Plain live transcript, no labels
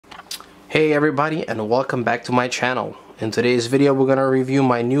Hey everybody, and welcome back to my channel. In today's video we're going to review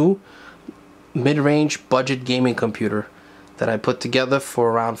my new mid-range budget gaming computer that I put together for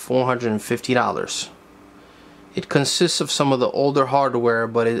around $450. It consists of some of the older hardware,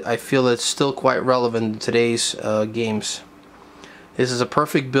 but I feel it's still quite relevant in today's games. This is a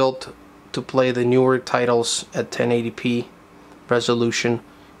perfect build to play the newer titles at 1080p resolution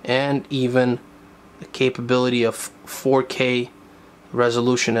and even the capability of 4K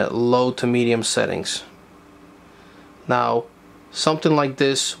resolution at low to medium settings. Now, something like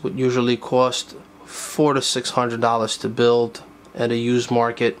this would usually cost $400 to $600 to build at a used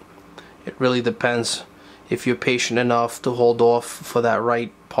market. It really depends if you're patient enough to hold off for that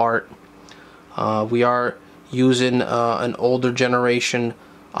right part. We are using an older generation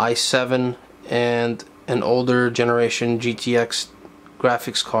i7 and an older generation GTX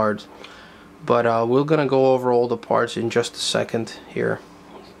graphics card. But we're gonna go over all the parts in just a second here.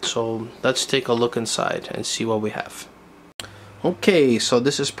 So let's take a look inside and see what we have. Okay, so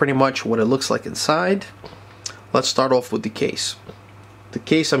this is pretty much what it looks like inside. Let's start off with the case. The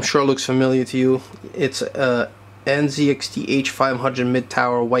case I'm sure looks familiar to you. It's a NZXT H500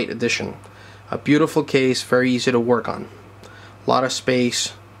 mid-tower white edition. A beautiful case, very easy to work on. A lot of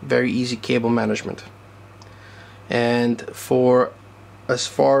space, very easy cable management. And as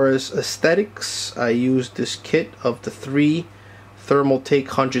far as aesthetics, I used this kit of the 3 Thermaltake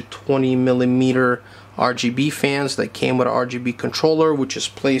 120mm RGB fans that came with an RGB controller, which is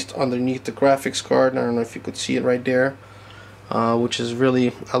placed underneath the graphics card. I don't know if you could see it right there, which is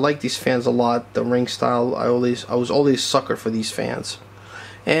really, I like these fans a lot. The ring style, I was always a sucker for these fans.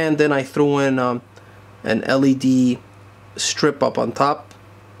 And then I threw in an LED strip up on top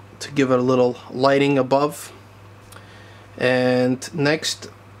to give it a little lighting above. And next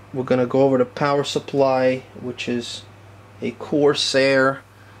we're gonna go over the power supply, which is a Corsair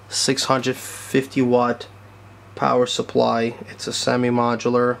 650 watt power supply. It's a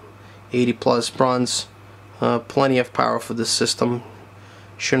semi-modular 80 plus bronze, plenty of power for this system.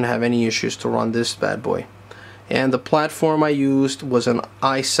 Shouldn't have any issues to run this bad boy. And the platform I used was an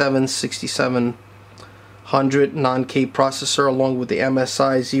i7 6700 non-K processor along with the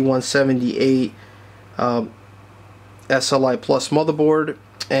MSI Z178 SLI Plus motherboard,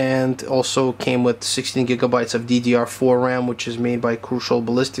 and also came with 16 gigabytes of DDR4 RAM, which is made by Crucial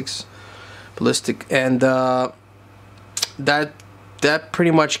Ballistic, and that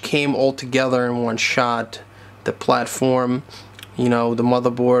pretty much came all together in one shot. The platform, you know, the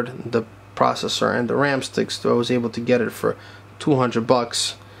motherboard, the processor, and the RAM sticks. So I was able to get it for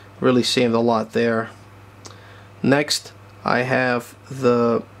 $200. Really saved a lot there. Next, I have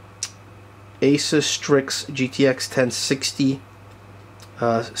the Asus Strix GTX 1060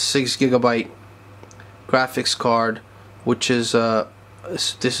 6GB graphics card, which is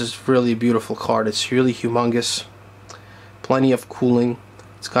this is really a beautiful card. It's really humongous, plenty of cooling.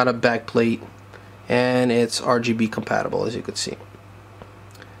 It's got a back plate and it's RGB compatible, as you can see.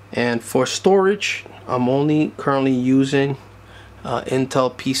 And for storage, I'm only currently using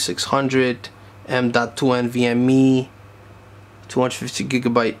Intel P600 M.2 NVMe 250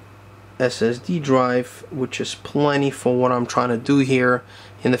 gigabyte SSD drive, which is plenty for what I'm trying to do here.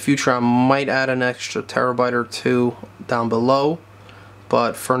 In the future I might add an extra terabyte or two down below,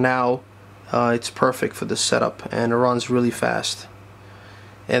 but for now it's perfect for this setup and it runs really fast.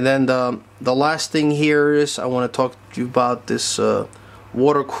 And then the last thing here is I want to talk to you about this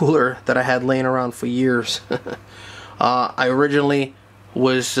water cooler that I had laying around for years. I originally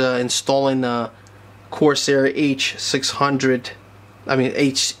was installing the Corsair H600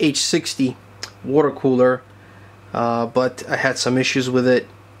 H60 water cooler, but I had some issues with it,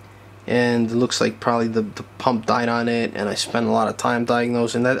 and it looks like probably the pump died on it, and I spent a lot of time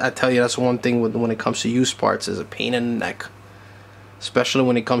diagnosing that. I tell you, that's one thing when it comes to used parts, is a pain in the neck, especially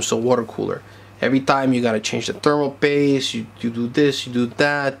when it comes to a water cooler. Every time you got to change the thermal paste, you do this, you do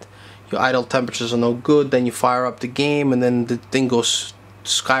that, your idle temperatures are no good, then you fire up the game and then the thing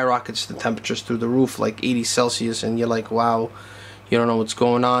skyrockets the temperatures through the roof like 80 Celsius, and you're like, wow, you don't know what's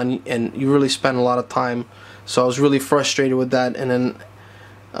going on, and you really spend a lot of time. So I was really frustrated with that, and then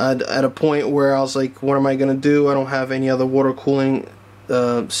at a point where I was like, what am I gonna do? I don't have any other water cooling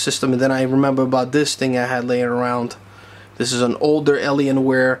system. And then I remember about this thing I had laying around. This is an older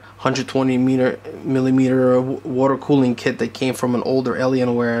Alienware 120mm water cooling kit that came from an older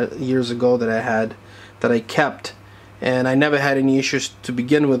Alienware years ago that I kept, and I never had any issues to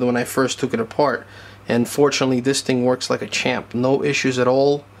begin with when I first took it apart. And fortunately this thing works like a champ. No issues at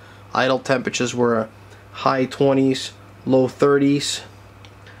all. Idle temperatures were high 20s, low 30s,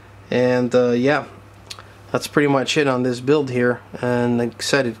 and yeah, that's pretty much it on this build here. And like I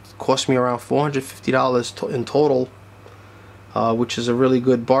said, it cost me around $450 in total, which is a really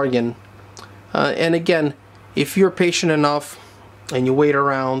good bargain. And again, if you're patient enough and you wait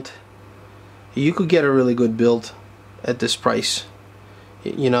around, you could get a really good build at this price.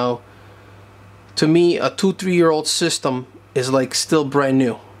 You know, to me, a 2-3 year old system is like still brand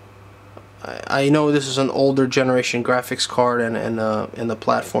new. I know this is an older generation graphics card and the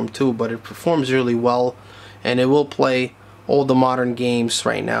platform too, but it performs really well, and it will play all the modern games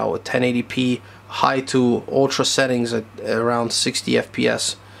right now with 1080p high to ultra settings at around 60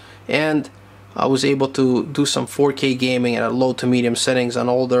 FPS. And I was able to do some 4K gaming at low to medium settings on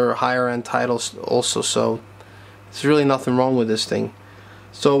older higher end titles also, so there's really nothing wrong with this thing.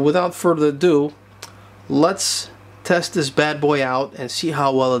 So without further ado, let's test this bad boy out and see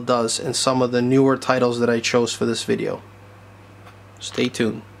how well it does in some of the newer titles that I chose for this video. Stay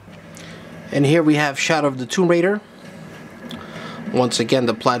tuned. And here we have Shadow of the Tomb Raider. Once again,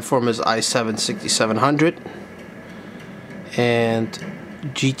 the platform is i7 6700 and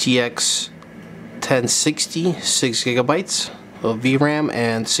GTX 1060, 6 gigabytes of VRAM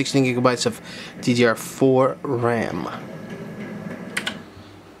and 16 gigabytes of DDR4 RAM.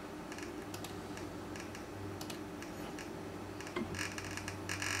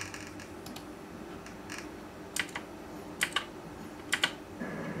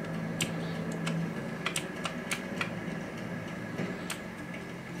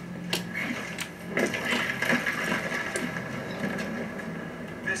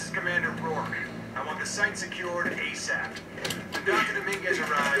 This is Commander Rourke. I want the site secured ASAP. When Dr. Dominguez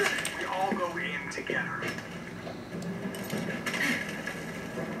arrives, we all go in together.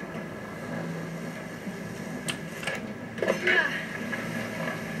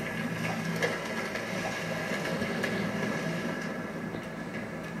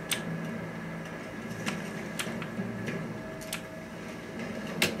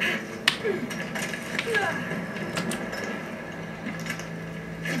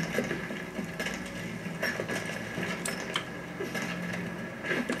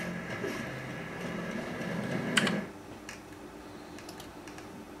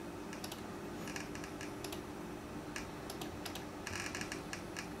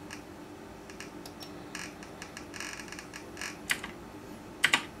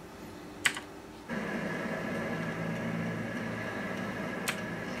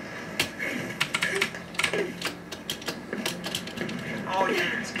 All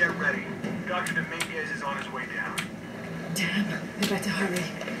units, get ready. Dr. Dominguez is on his way down. Damn, we better hurry.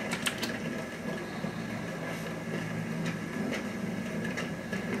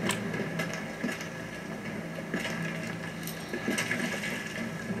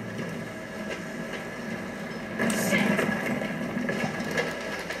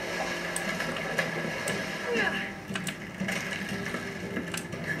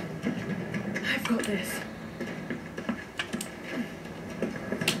 I've got this.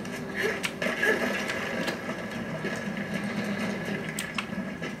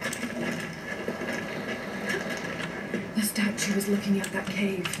 The statue was looking at that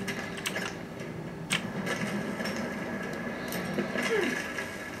cave.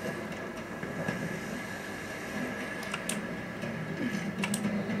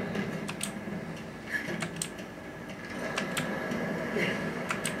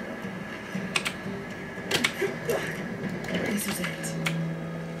 This is it.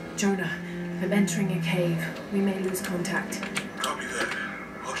 Jonah, I'm entering a cave. We may lose contact. Copy that.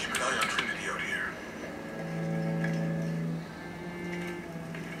 I'll keep an eye on Trinity out here.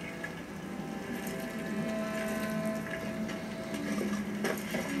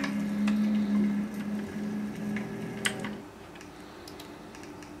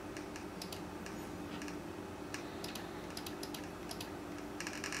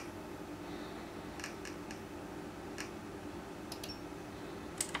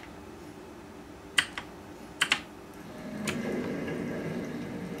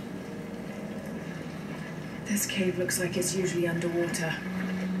 This cave looks like it's usually underwater.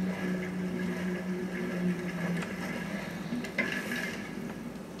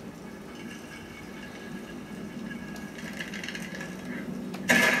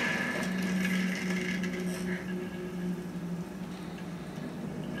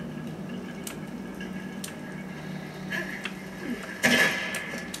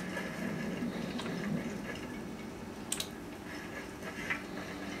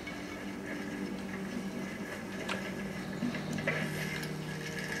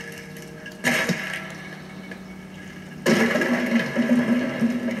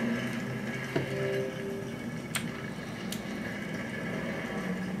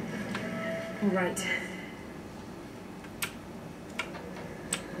 All right,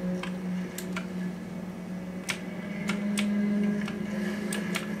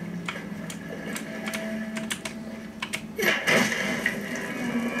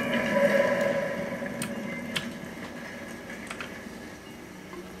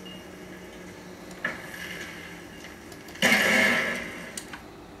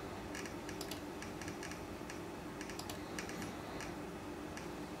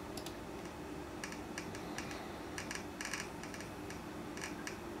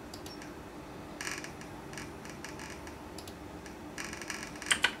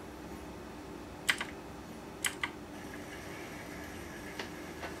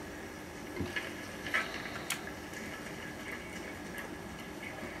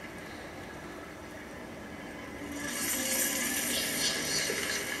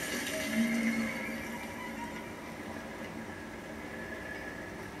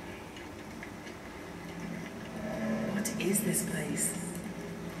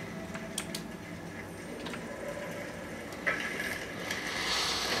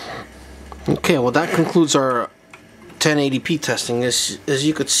 Okay, well that concludes our 1080p testing. As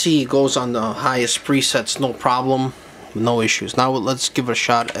you could see, it goes on the highest presets, no problem, no issues. Now let's give it a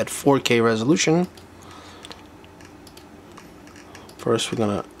shot at 4K resolution. First we're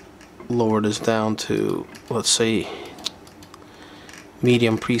gonna lower this down to, let's say,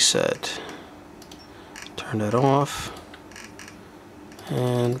 medium preset. Turn that off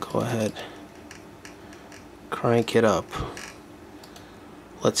and go ahead, crank it up.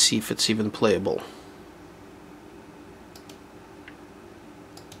 Let's see if it's even playable.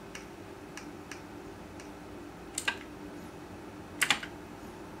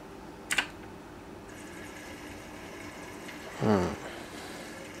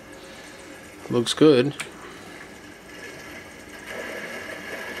 Looks good.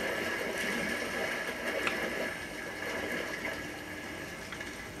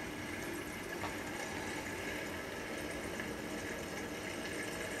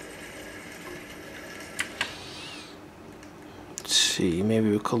 Let's see, maybe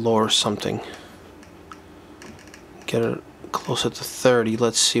we could lower something. Get it closer to 30.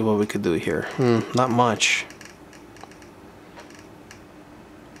 Let's see what we could do here. Not much.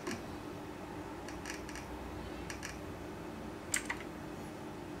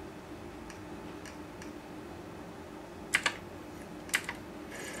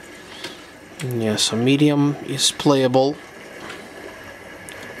 Yeah, so medium is playable.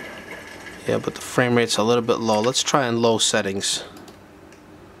 Yeah, but the frame rate's a little bit low. Let's try in low settings.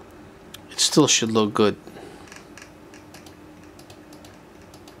 It still should look good.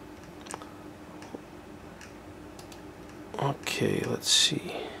 Okay, let's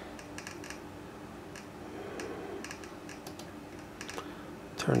see.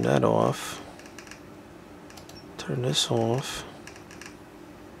 Turn that off. Turn this off.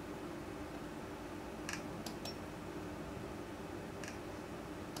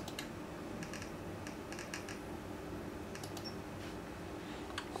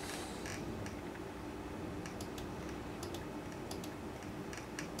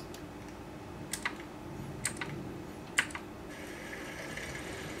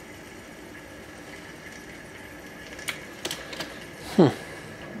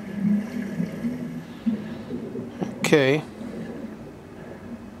 Okay.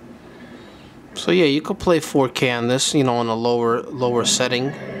 So yeah, you could play 4K on this, you know, on a lower setting,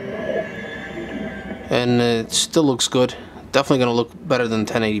 and it still looks good. Definitely gonna look better than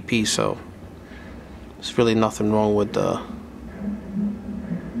 1080p. So there's really nothing wrong with the.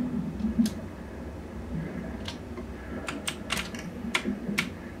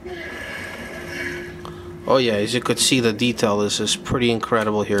 Oh yeah, as you could see, the detail is pretty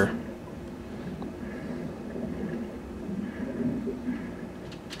incredible here.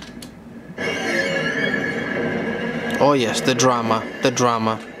 Oh yes, the drama, the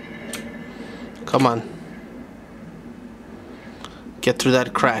drama. Come on. Get through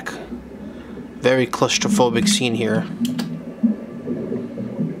that crack. Very claustrophobic scene here.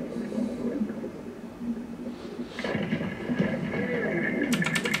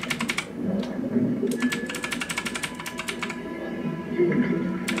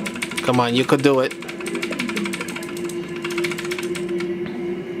 Come on, you could do it.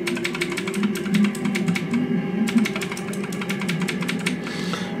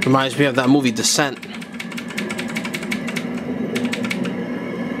 Reminds me of that movie Descent.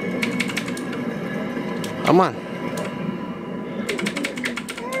 Come on.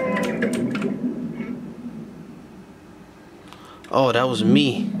 Oh, that was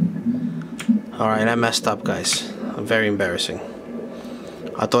me. Alright, I messed up, guys. Very embarrassing.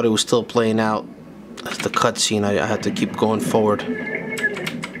 I thought it was still playing out as the cutscene. I had to keep going forward.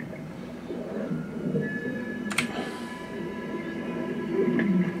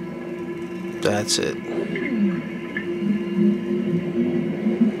 That's it.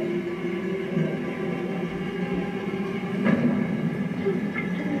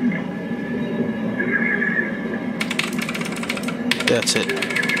 That's it.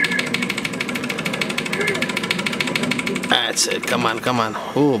 That's it. Come on, come on.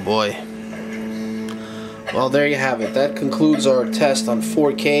 Oh boy. Well, there you have it. That concludes our test on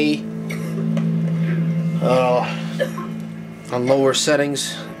 4K. On lower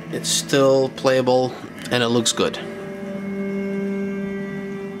settings, it's still playable and it looks good.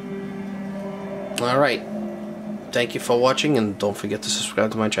 Alright. Thank you for watching, and don't forget to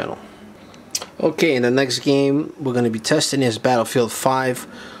subscribe to my channel. Okay, in the next game we're going to be testing is Battlefield 5.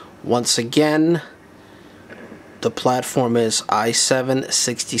 Once again, the platform is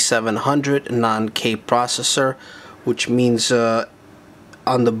i7-6700 non-K processor, which means on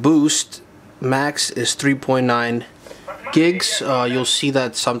the boost max is 3.9 gigs. You'll see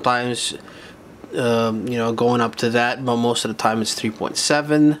that sometimes you know, going up to that, but most of the time it's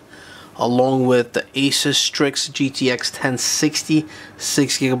 3.7. Along with the Asus Strix GTX 1060,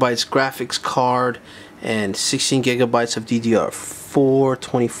 6 gigabytes graphics card, and 16 gigabytes of DDR4,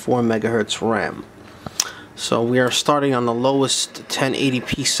 24 megahertz RAM. So we are starting on the lowest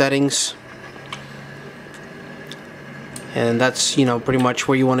 1080p settings, and that's, you know, pretty much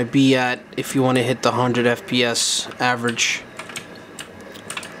where you want to be at if you want to hit the 100 FPS average.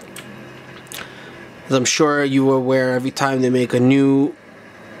 As I'm sure you are aware, every time they make a new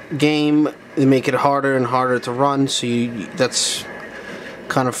game, they make it harder and harder to run, so that's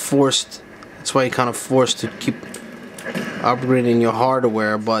kind of forced. That's why you're kind of forced to keep upgrading your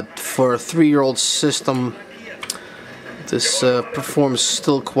hardware. But for a 3-year-old system, this performs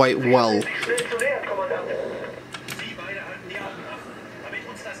still quite well.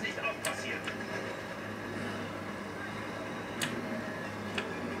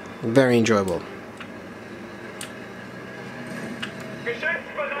 Very enjoyable.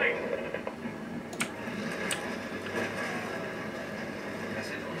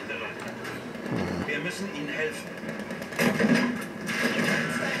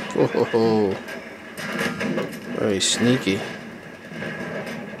 Oh, very sneaky.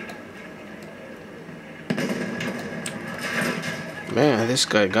 Man, this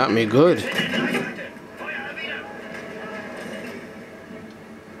guy got me good.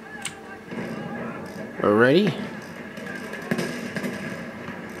 Already?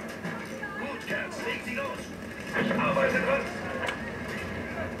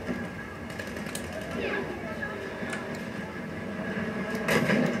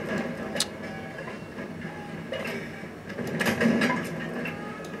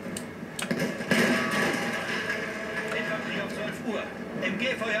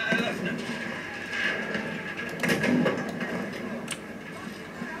 MG-Feuer eröffnen.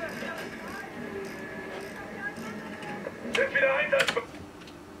 Sind wieder einsatzbereit.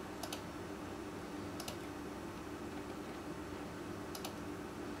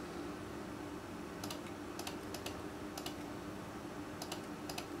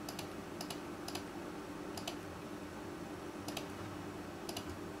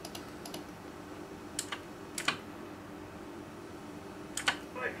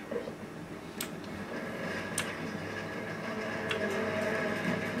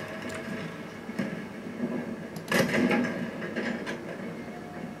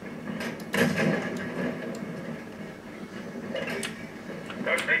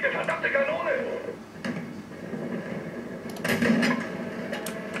 Da steht eine verdammte Kanone!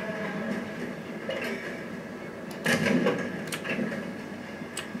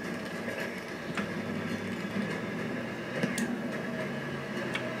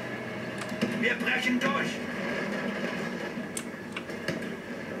 Wir brechen durch!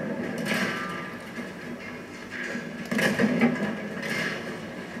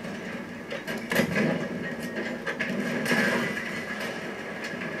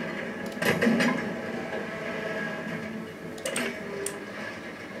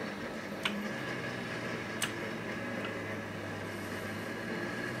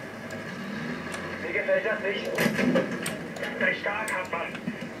 Mir gefällt das nicht. Sei stark, Hartmann.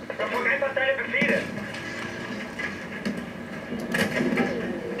 Verfolg einfach deine Befehle.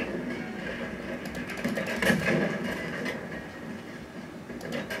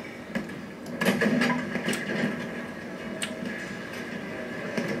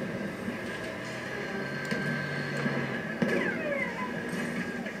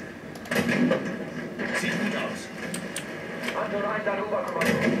 Sieht gut aus. Anton 1 an Oberkommando.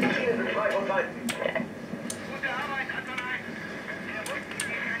 Schienen sind frei von Seiten. Gute Arbeit, Anton 1. In der Rücken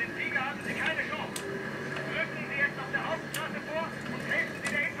gegen einen Sieger haben Sie keine Chance. Rücken Sie jetzt auf der Hauptstraße vor und helfen Sie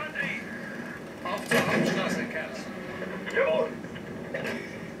der Infanterie. Auf zur Hauptstraße, Kerls. Jawohl.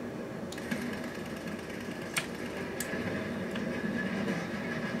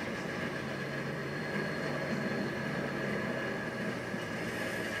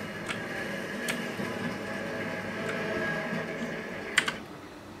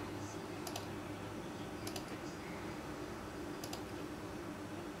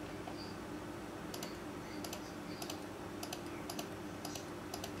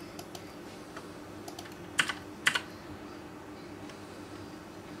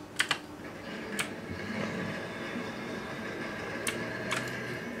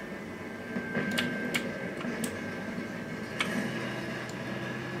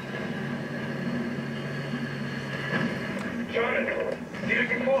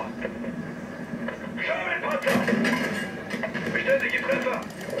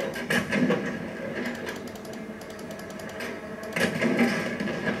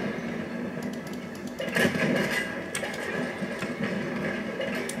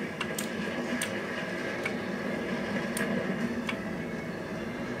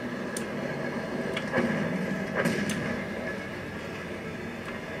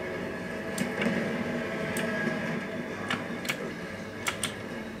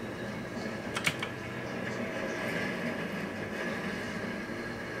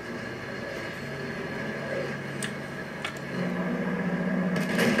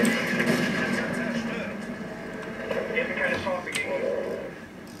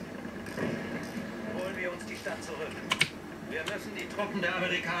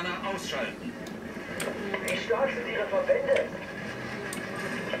 Amerikaner ausschalten. Wie stark sind Ihre Verbände?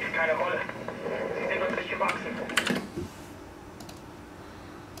 Spielt keine Rolle. Sie sind uns nicht gewachsen.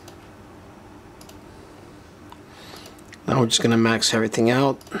 Now we're just gonna max everything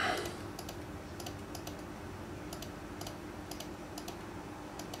out.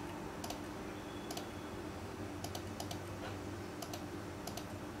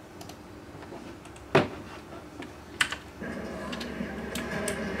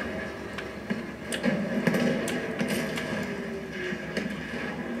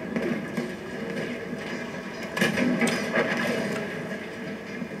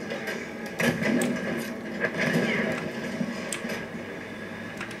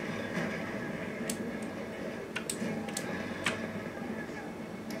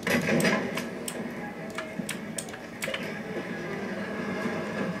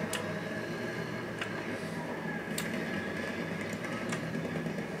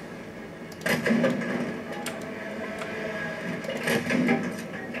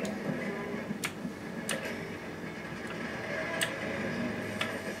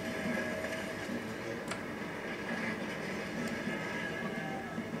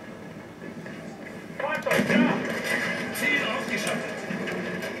 Fahrzeug, ja! Ziel ausgeschaltet.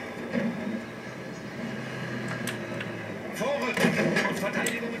 Vorrücken und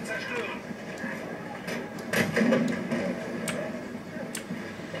Verteidigungen zerstören.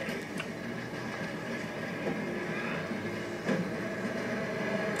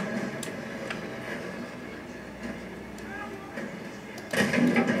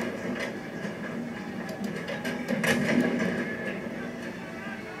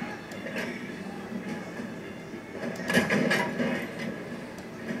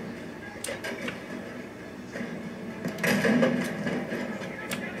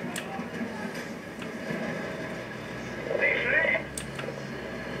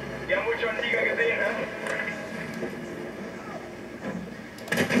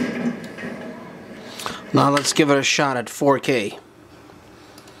 Now let's give it a shot at 4K.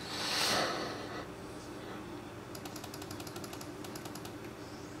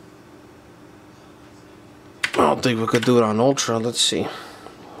 I don't think we could do it on Ultra. Let's see.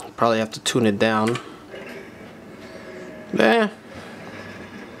 Probably have to tune it down. Eh.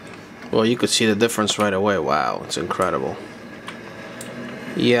 Well, you could see the difference right away. Wow, it's incredible.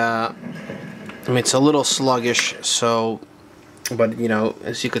 Yeah. I mean, it's a little sluggish, so... But, you know,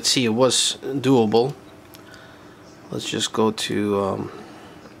 as you could see, it was doable. Let's just go to...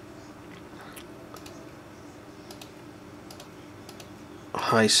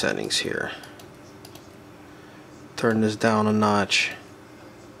 high settings here. Turn this down a notch.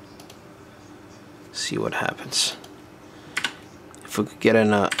 See what happens. If we could get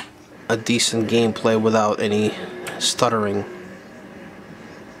in a decent gameplay without any stuttering.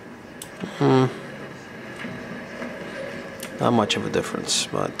 Not much of a difference,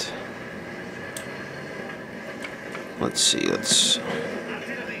 but let's see. Let's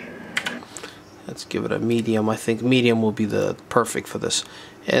give it a medium. I think medium will be the perfect for this.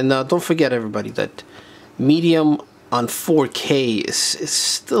 And don't forget, everybody, that medium on 4K is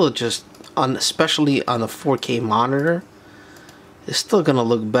still just especially on a 4K monitor, it's still gonna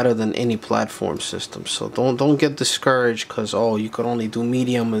look better than any platform system. So don't get discouraged because, oh, you could only do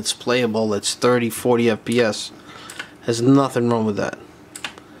medium, it's playable, it's 30-40 FPS. There's nothing wrong with that.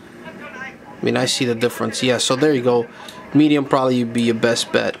 I mean, I see the difference. Yeah, so there you go. Medium probably be your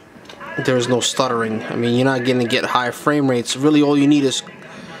best bet. There's no stuttering. I mean, you're not gonna get high frame rates. Really, all you need is,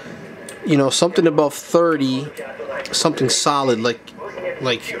 you know, something above 30, something solid like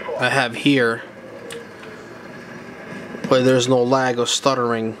I have here, where there's no lag or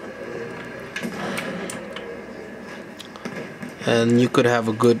stuttering, and you could have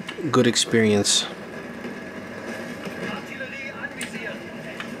a good experience.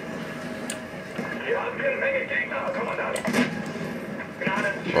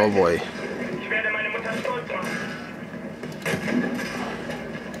 Oh boy.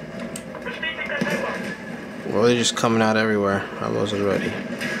 Well, they're just coming out everywhere. I wasn't ready.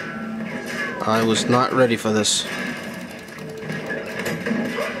 I was not ready for this.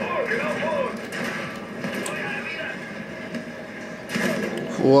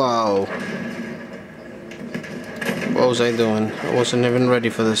 Wow. What was I doing? I wasn't even ready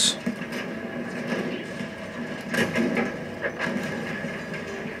for this.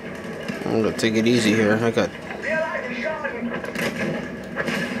 I'm gonna take it easy here. I got...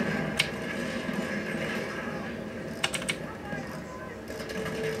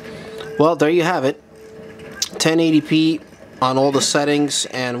 Well, there you have it. 1080p on all the settings,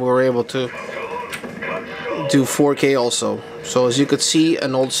 and we were able to do 4K also. So as you could see,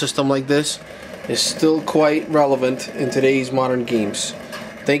 an old system like this is still quite relevant in today's modern games.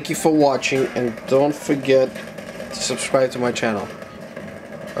 Thank you for watching, and don't forget to subscribe to my channel.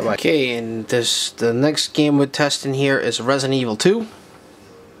 Bye bye. Okay, and the next game we're testing here is Resident Evil 2.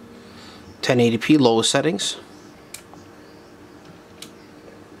 1080p lowest settings.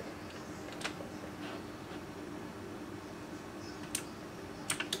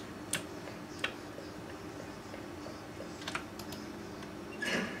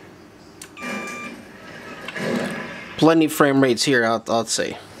 Plenty frame rates here, I'd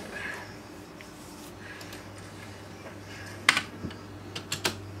say.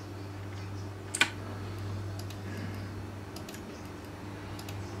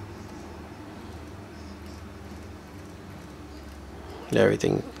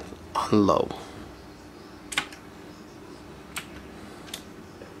 Everything on low.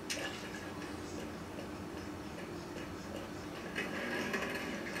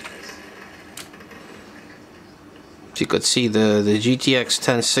 You could see the GTX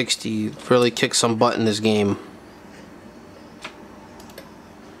 1060 really kicks some butt in this game.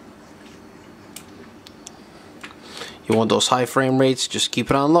 You want those high frame rates, just keep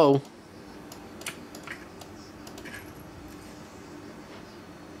it on low.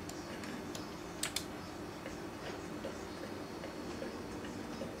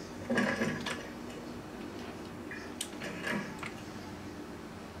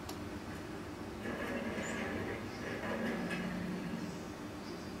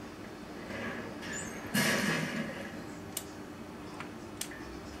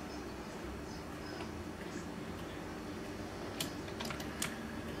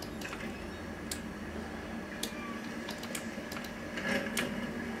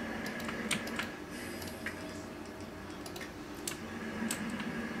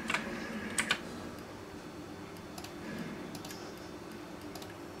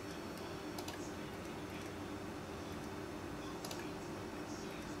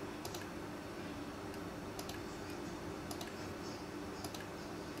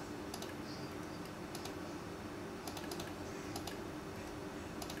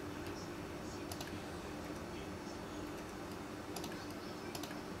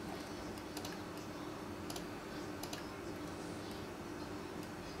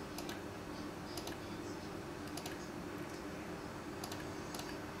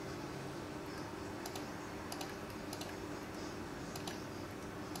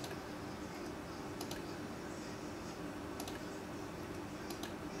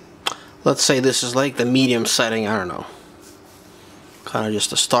 Let's say this is like the medium setting, I don't know. Kind of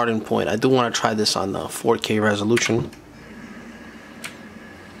just a starting point. I do want to try this on the 4K resolution.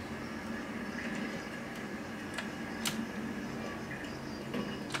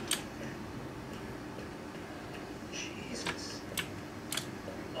 Jesus.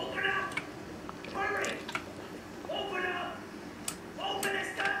 Open up! Hurry! Open up! Open this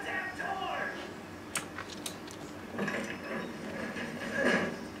goddamn door!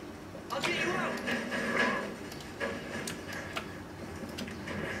 I'll get you out!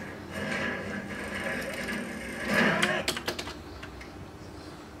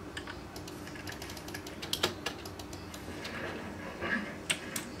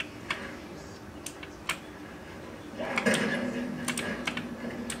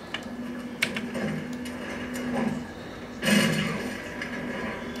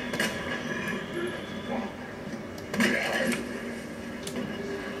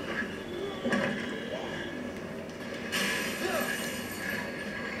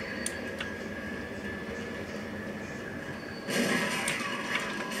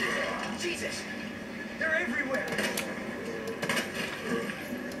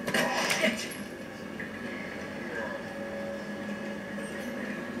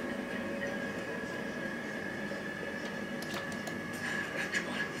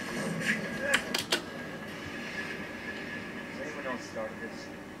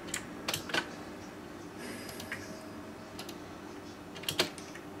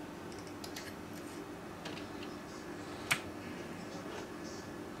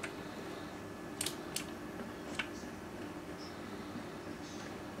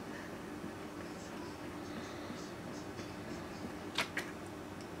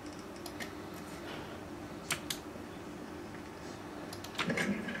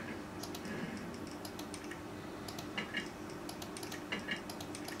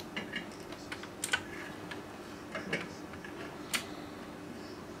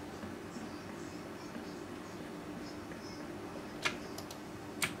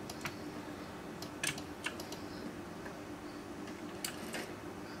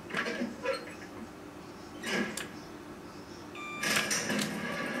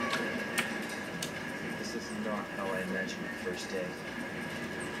 imagine my first day.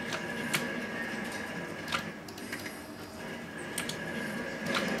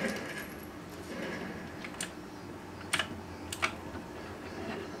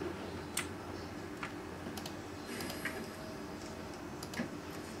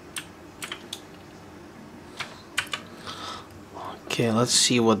 Okay, let's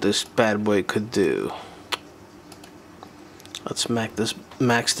see what this bad boy could do. Let's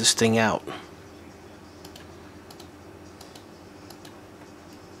max this thing out.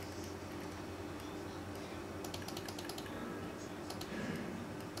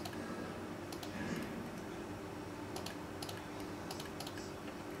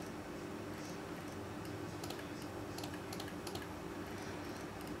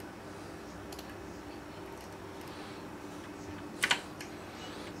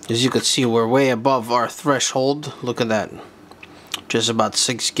 As you can see, we're way above our threshold. Look at that. Just about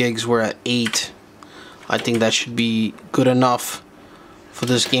 6 gigs. We're at 8. I think that should be good enough for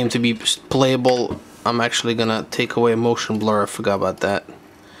this game to be playable. I'm actually gonna take away motion blur. I forgot about that.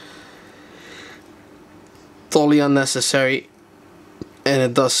 Totally unnecessary, and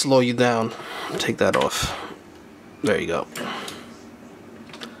it does slow you down. Take that off. There you go.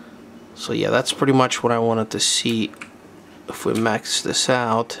 So yeah, that's pretty much what I wanted to see. If we max this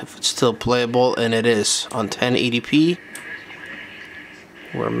out, if it's still playable, and it is on 1080p,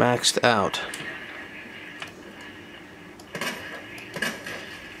 we're maxed out.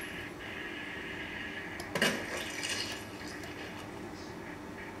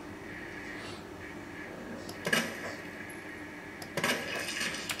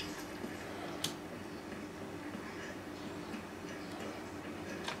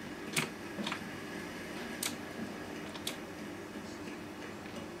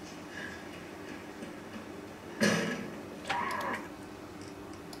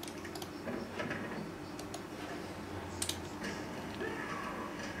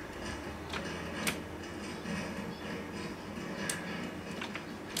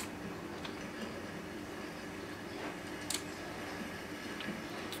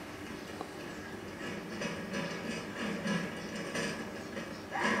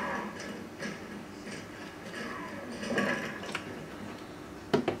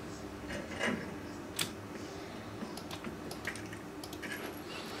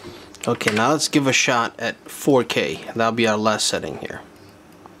 Okay, now let's give a shot at 4K. That'll be our last setting here.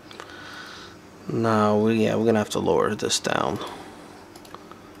 Now, we're gonna have to lower this down.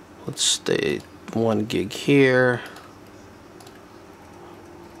 Let's stay 1 gig here.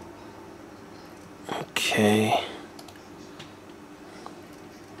 Okay.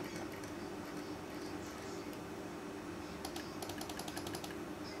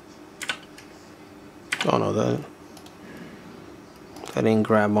 Oh no, that didn't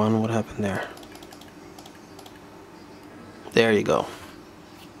grab on. What happened there? There you go.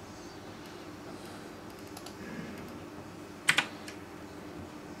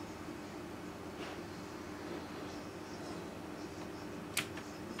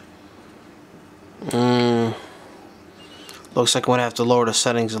 Looks like I'm gonna have to lower the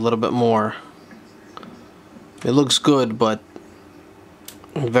settings a little bit more. It looks good, but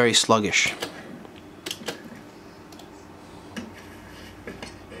very sluggish.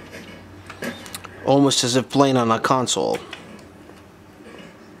 Almost as if playing on a console.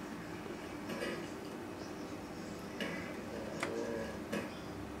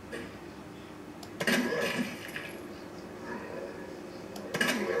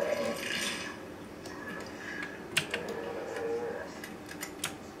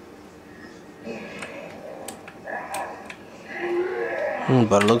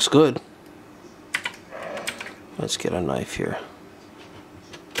 But it looks good. Let's get a knife here.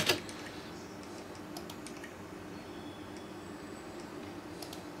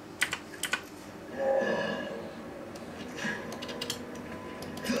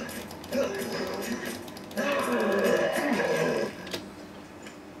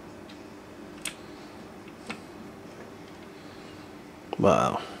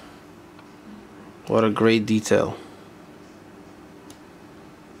 Wow. What a great detail.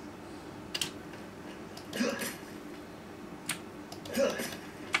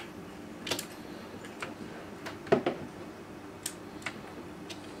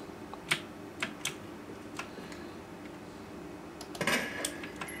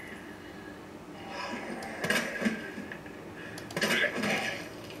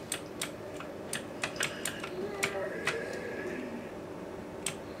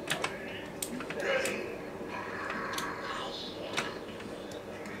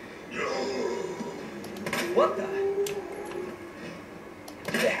 What the?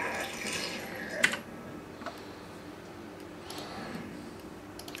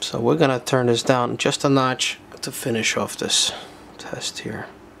 So we're gonna turn this down just a notch to finish off this test here.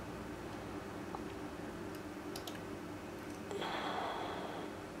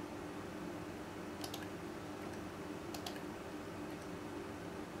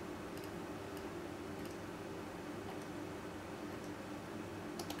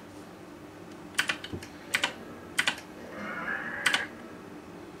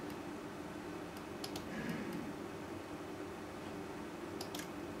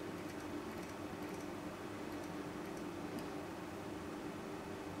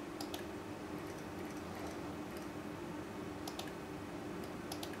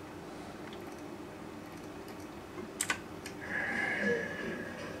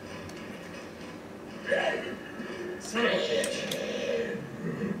 Son of a bitch.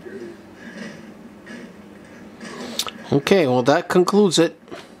 Okay, well that concludes it.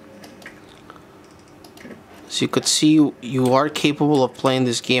 As you could see, you are capable of playing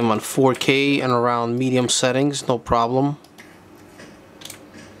this game on 4K and around medium settings, no problem.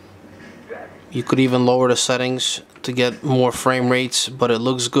 You could even lower the settings to get more frame rates, but it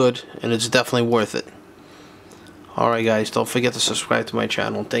looks good and it's definitely worth it. Alright guys, don't forget to subscribe to my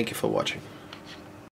channel. Thank you for watching.